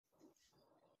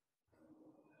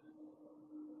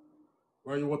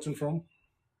Where are you watching from?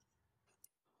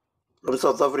 From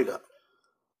South Africa.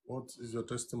 What is your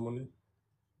testimony?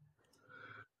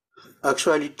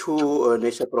 Actually, two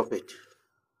nature prophet.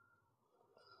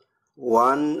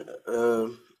 One,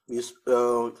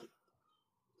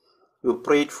 you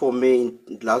prayed for me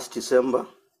last December,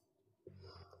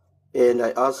 and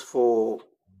I asked for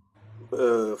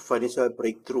financial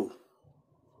breakthrough.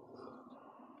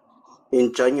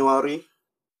 In January,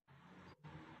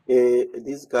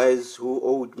 these guys who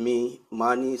owed me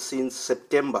money since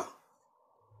September,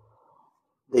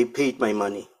 they paid my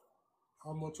money.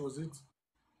 How much was it?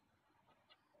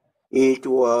 It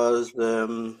was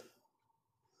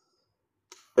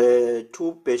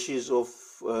 2 batches of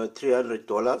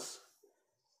 $300,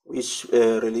 which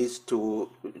released to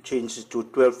change to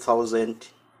 12,000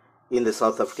 in the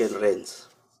South African rands.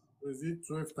 Is it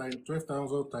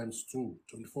 12,000 times 2,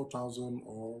 24,000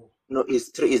 or? No, it's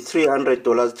 $300,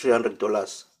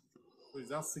 $300. So is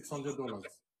that $600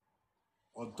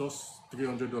 or just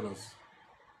 $300?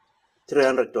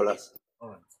 $300. All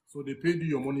right. So they paid you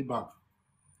your money back.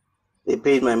 They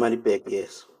paid my money back,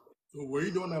 yes. So were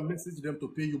you the one that messaged them to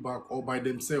pay you back, or by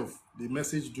themselves? They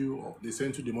messaged you, or they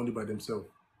sent you the money by themselves?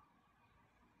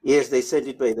 Yes, they sent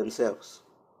it by themselves.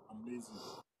 Amazing.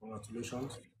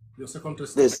 Congratulations. Your second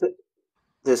testimony.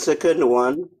 The second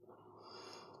one,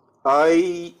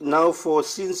 I now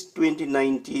since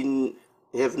 2019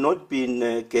 have not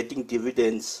been getting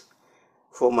dividends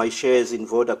for my shares in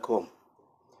Vodacom.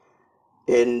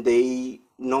 And they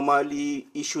normally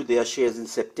issue their shares in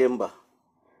September.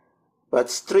 But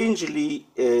strangely,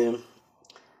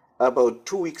 about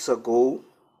 2 weeks ago,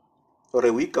 or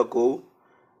a week ago,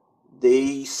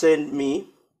 they sent me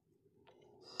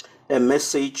a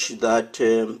message that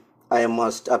I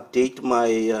must update my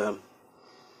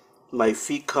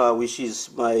FICA, which is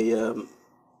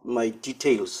my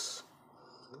details.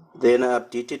 Then I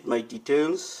updated my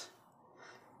details.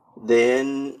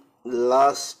 Then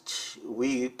last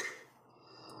week,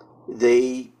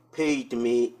 they paid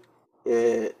me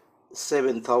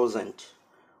 7,000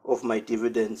 of my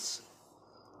dividends,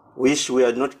 which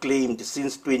were not claimed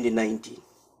since 2019.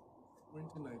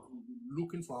 2019,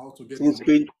 looking for how to get Since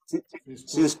money.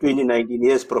 2019,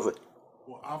 yes, Prophet.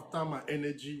 Well, after my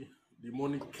energy, the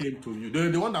money came to you.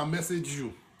 The one that messaged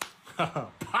you.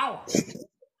 Power.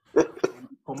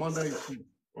 Commander in chief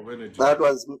of energy. That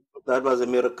was a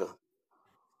miracle.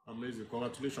 Amazing.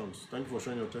 Congratulations. Thank you for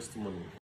sharing your testimony.